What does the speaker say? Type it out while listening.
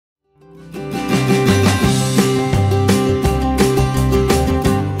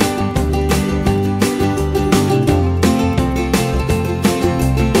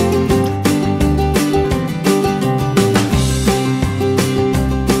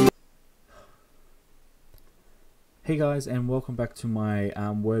Hey guys, and welcome back to my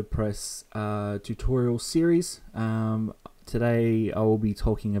WordPress tutorial series. Today I will be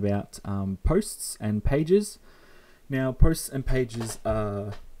talking about posts and pages. Now, posts and pages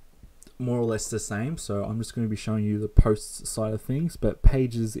are more or less the same, so I'm just going to be showing you the posts side of things, but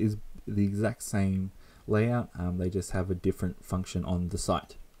pages is the exact same layout. They just have a different function on the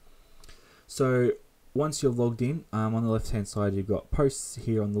site. So once you're logged in, on the left hand side you've got posts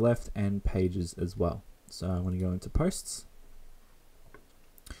here on the left and pages as well. So I'm going to go into posts.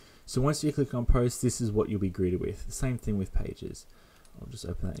 So once you click on posts, this is what you'll be greeted with. The same thing with pages. I'll just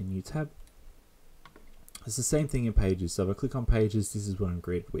open that in a new tab. It's the same thing in pages. So if I click on pages, this is what I'm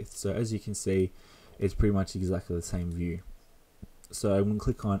greeted with. So as you can see, it's pretty much exactly the same view. So I'm going to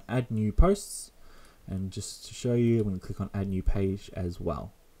click on add new posts, and just to show you, I'm going to click on add new page as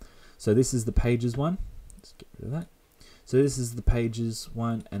well. So this is the pages one. Let's get rid of that. So this is the pages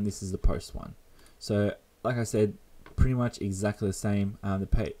one, and this is the post one. So like I said, pretty much exactly the same.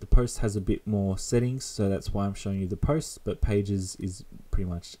 The post has a bit more settings, so that's why I'm showing you the posts, but pages is pretty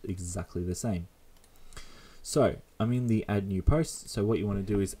much exactly the same. So I'm in the add new post. So what you want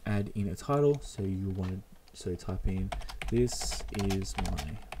to do is add in a title. So you want to type in, this is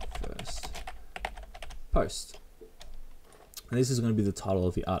my first post. And this is going to be the title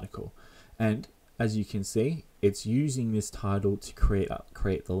of the article. And as you can see, it's using this title to create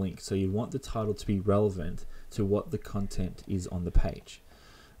the link. So you want the title to be relevant to what the content is on the page.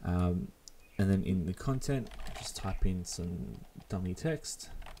 And then in the content, just type in some dummy text.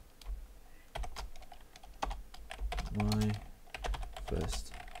 My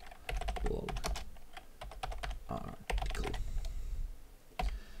first blog article.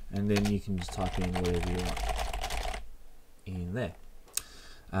 And then you can just type in whatever you want in there.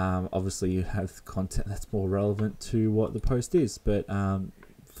 Obviously you have content that's more relevant to what the post is, but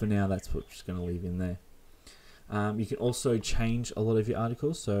for now that's what I'm just going to leave in there. You can also change a lot of your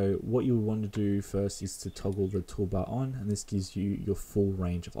articles. So what you want to do first is to toggle the toolbar on, and this gives you your full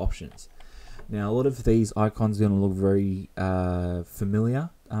range of options. Now a lot of these icons are going to look very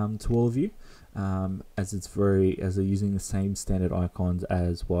familiar to all of you, as they're using the same standard icons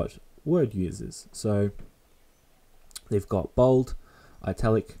as what Word uses. So they've got bold,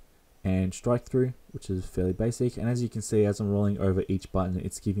 italic, and strike through, which is fairly basic. And as you can see, as I'm rolling over each button,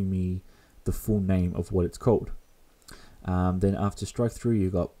 it's giving me the full name of what it's called. Then after strike through,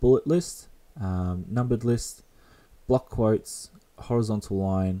 you've got bullet list, numbered list, block quotes, horizontal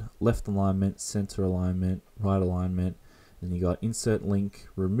line, left alignment, center alignment, right alignment. Then you got insert link,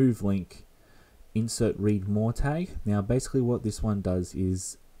 remove link, insert read more tag. Now basically what this one does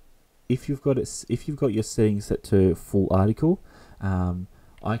is, if you've got your settings set to full article,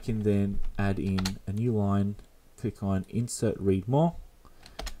 I can then add in a new line, click on insert read more,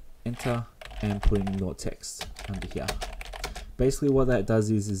 enter, and put in your text under here. Basically what that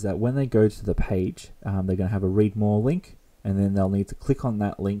does is that when they go to the page, they're going to have a read more link, and then they'll need to click on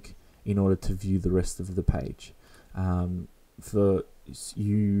that link in order to view the rest of the page. You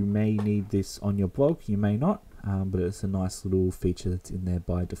may need this on your blog, you may not, but it's a nice little feature that's in there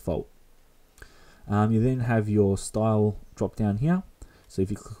by default. You then have your style drop down here. So if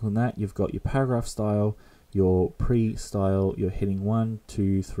you click on that, you've got your paragraph style, your pre-style, your heading 1,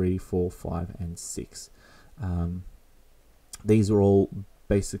 2, 3, 4, 5, and 6. These are all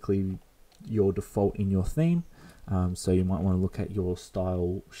basically your default in your theme. So you might want to look at your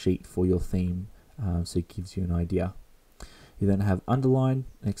style sheet for your theme, so it gives you an idea. You then have underline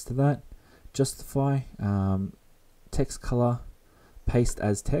next to that, justify, text color, paste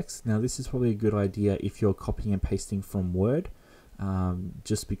as text. Now this is probably a good idea if you're copying and pasting from Word,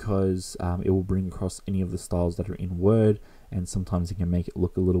 just because it will bring across any of the styles that are in Word, and sometimes it can make it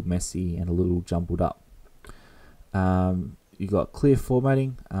look a little messy and a little jumbled up. You got clear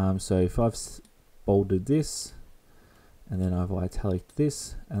formatting. So if I've bolded this, and then I've italic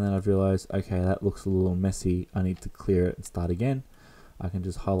this, and then I've realized, okay, that looks a little messy, I need to clear it and start again, I can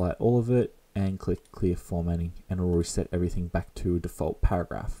just highlight all of it and click clear formatting, and it will reset everything back to a default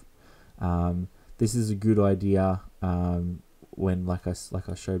paragraph. This is a good idea when, like I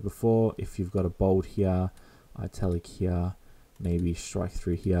showed before, if you've got a bold here, italic here, maybe strike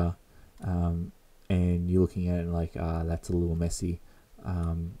through here, and you're looking at it like, that's a little messy,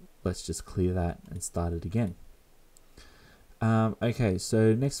 let's just clear that and start it again. Okay,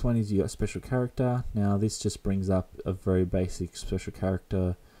 so next one is you got special character. Now this just brings up a very basic special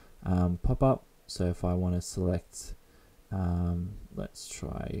character pop-up. So if I want to select, let's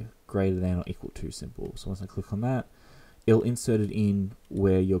try greater than or equal to symbol. So once I click on that, it'll insert it in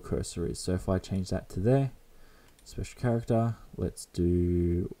where your cursor is. So if I change that to there, special character, let's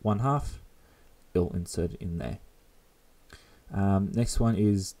do 1/2, it'll insert it in there. Next one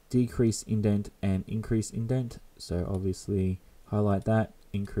is decrease indent and increase indent. So obviously highlight that,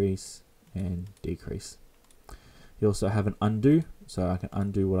 increase and decrease. You also have an undo, so I can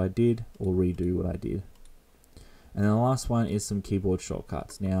undo what I did or redo what I did. And then the last one is some keyboard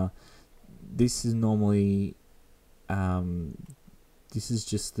shortcuts. Now, this is normally, this is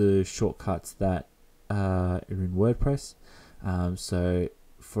just the shortcuts that are in WordPress. So,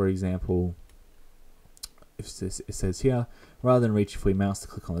 for example, if it says here, rather than reaching for your mouse to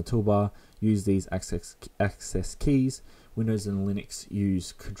click on the toolbar, use these access keys. Windows and Linux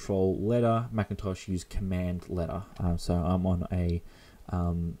use Control letter. Macintosh use Command letter. So I'm on a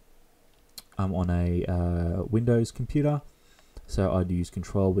Windows computer, so I'd use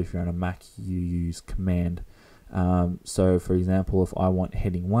Control. But if you're on a Mac, you use Command. So for example, if I want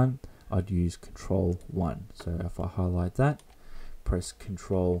heading 1, I'd use Control 1. So if I highlight that, press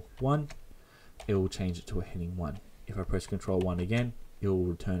Control 1, it will change it to a heading 1. If I press Control 1 again, it will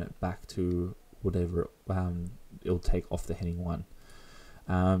return it back to whatever it'll take off the heading 1.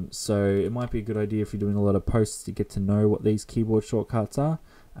 So it might be a good idea if you're doing a lot of posts to get to know what these keyboard shortcuts are,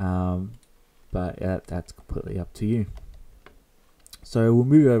 but that's completely up to you. So we'll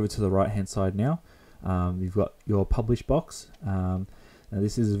move over to the right hand side now. You've got your publish box. Now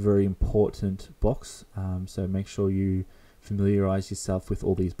this is a very important box, so make sure you familiarize yourself with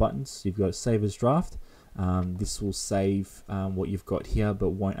all these buttons. You've got save as draft. This will save what you've got here, but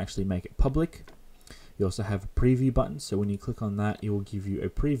won't actually make it public. You also have a preview button, so when you click on that, it will give you a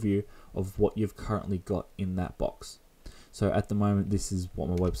preview of what you've currently got in that box. So at the moment, this is what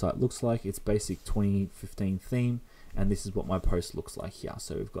my website looks like. It's basic 2015 theme, and this is what my post looks like here.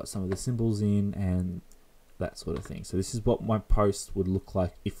 So we've got some of the symbols in and that sort of thing. So this is what my post would look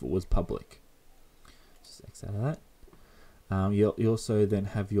like if it was public. Just X out of that. You also then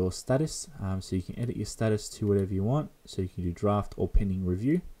have your status, so you can edit your status to whatever you want. So you can do draft or pending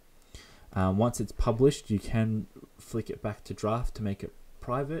review. Once it's published, you can flick it back to draft to make it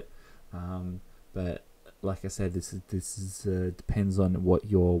private, but like I said, this depends on what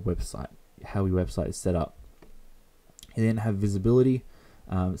your website, how your website is set up. You then have visibility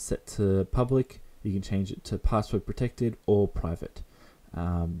set to public. You can change it to password protected or private.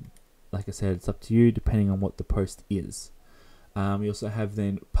 Like I said, it's up to you depending on what the post is. You also have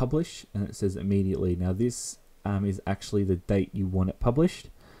then publish, and it says immediately. Now this is actually the date you want it published.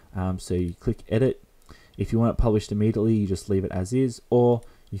 So you click edit. If you want it published immediately, you just leave it as is, or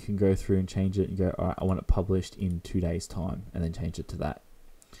you can go through and change it and go, all right, I want it published in 2 days time, and then change it to that.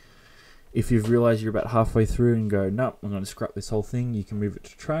 If you've realized you're about halfway through and go, nope, I'm going to scrap this whole thing, you can move it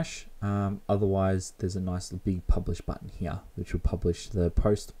to trash. Otherwise, there's a nice big publish button here, which will publish the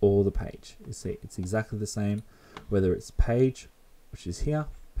post or the page. You see, it's exactly the same, whether it's page, which is here,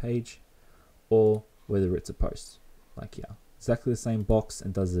 page, or whether it's a post, like here. Exactly the same box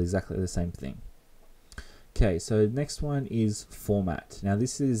and does exactly the same thing. Okay, so next one is format. Now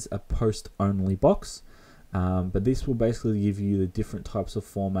this is a post only box, but this will basically give you the different types of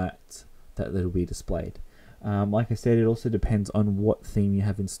format that will be displayed. Like I said, it also depends on what theme you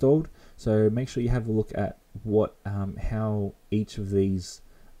have installed. So make sure you have a look at what how each of these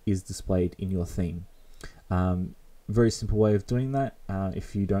is displayed in your theme. Very simple way of doing that.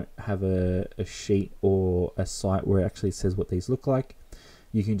 If you don't have a sheet or a site where it actually says what these look like,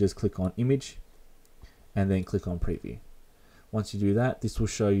 you can just click on image and then click on preview. Once you do that, this will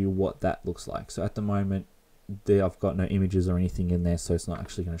show you what that looks like. So at the moment, I've got no images or anything in there, so it's not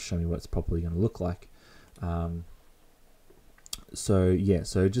actually going to show me what it's properly going to look like. So yeah,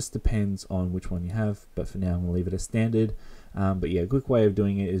 so it just depends on which one you have, but for now I'm going to leave it as standard. But yeah, a quick way of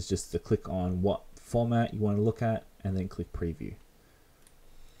doing it is just to click on what format you want to look at and then click preview.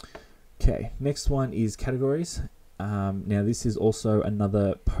 Okay, next one is categories. Now this is also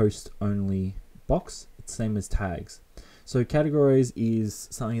another post only box. It's same as tags. So categories is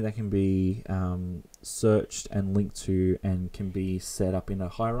something that can be searched and linked to and can be set up in a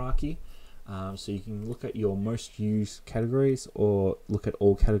hierarchy. So you can look at your most used categories or look at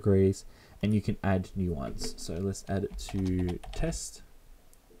all categories, and you can add new ones. So let's add it to test,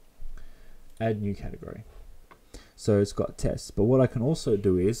 add new category. So it's got test, but what I can also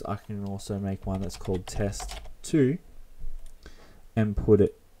do is I can also make one that's called test 2 and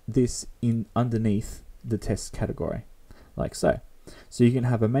put this in underneath the test category, like so. So you can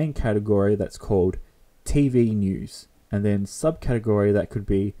have a main category that's called TV news, and then subcategory that could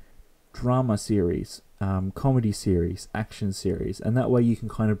be drama series, comedy series, action series, and that way you can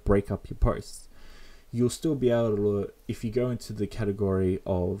kind of break up your posts. You'll still be able to, if you go into the category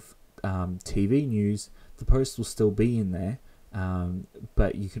of TV news, the post will still be in there,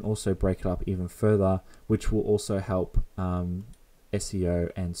 but you can also break it up even further, which will also help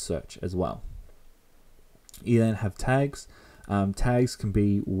SEO and search as well. You then have tags. Tags can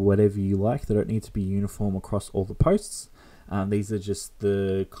be whatever you like. They don't need to be uniform across all the posts. These are just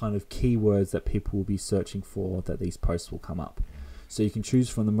the kind of keywords that people will be searching for that these posts will come up. So you can choose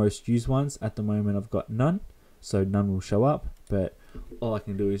from the most used ones. At the moment I've got none, so none will show up, but all I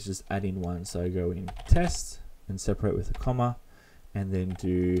can do is just add in one. So go in test and separate with a comma, and then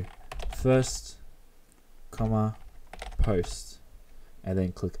do first, comma, post, and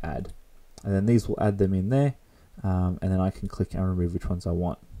then click add. And then these will add them in there, and then I can click and remove which ones I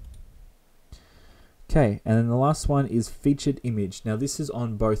want. Okay, and then the last one is featured image. Now this is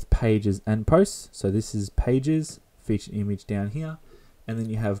on both pages and posts. So this is pages, featured image down here, and then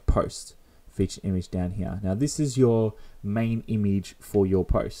you have post, featured image down here. Now this is your main image for your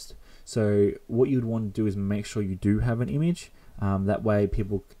post. So what you'd want to do is make sure you do have an image. That way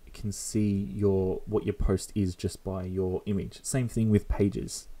people can see what your post is just by your image. Same thing with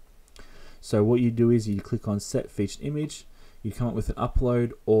pages. So what you do is you click on set featured image, you come up with an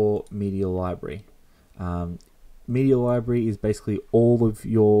upload or media library. Media library is basically all of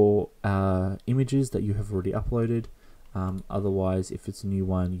your images that you have already uploaded. Otherwise, if it's a new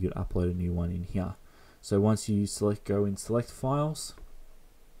one, you'd upload a new one in here. So once you go in select files,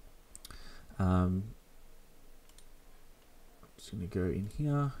 I'm just going to go in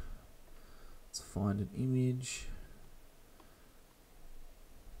here. Let's find an image.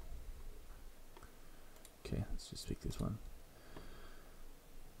 Okay, let's just pick this one.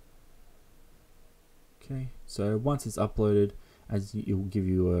 Okay, so once it's uploaded, it will give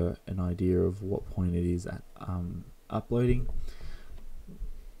you an idea of what point it is at uploading.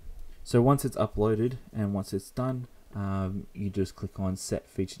 So once it's uploaded and once it's done, you just click on set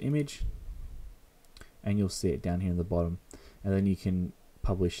featured image, and you'll see it down here in the bottom, and then you can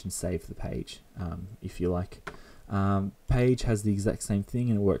publish and save the page if you like. Page has the exact same thing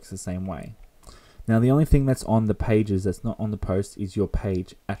and it works the same way. Now the only thing that's on the pages that's not on the post is your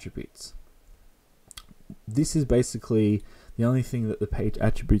page attributes. This is basically the only thing that the page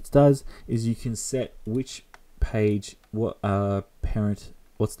attributes does is you can set which page, what's the parent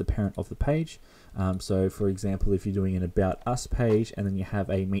of the page. So for example, if you're doing an About Us page and then you have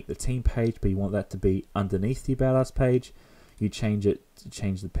a Meet the Team page, but you want that to be underneath the About Us page, you change it to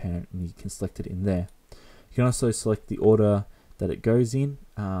change the parent, and you can select it in there. You can also select the order that it goes in.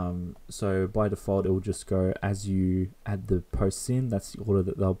 So by default, it will just go as you add the posts in. That's the order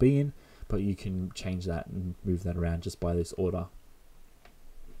that they'll be in, but you can change that and move that around just by this order.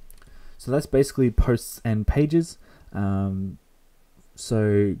 So that's basically posts and pages.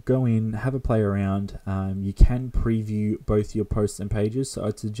 So go in, have a play around. You can preview both your posts and pages, so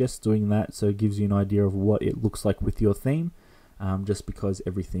I'd suggest doing that so it gives you an idea of what it looks like with your theme, just because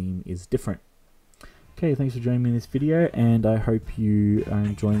every theme is different. Okay, thanks for joining me in this video, and I hope you are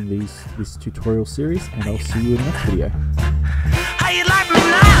enjoying this tutorial series, and I'll see you in the next video.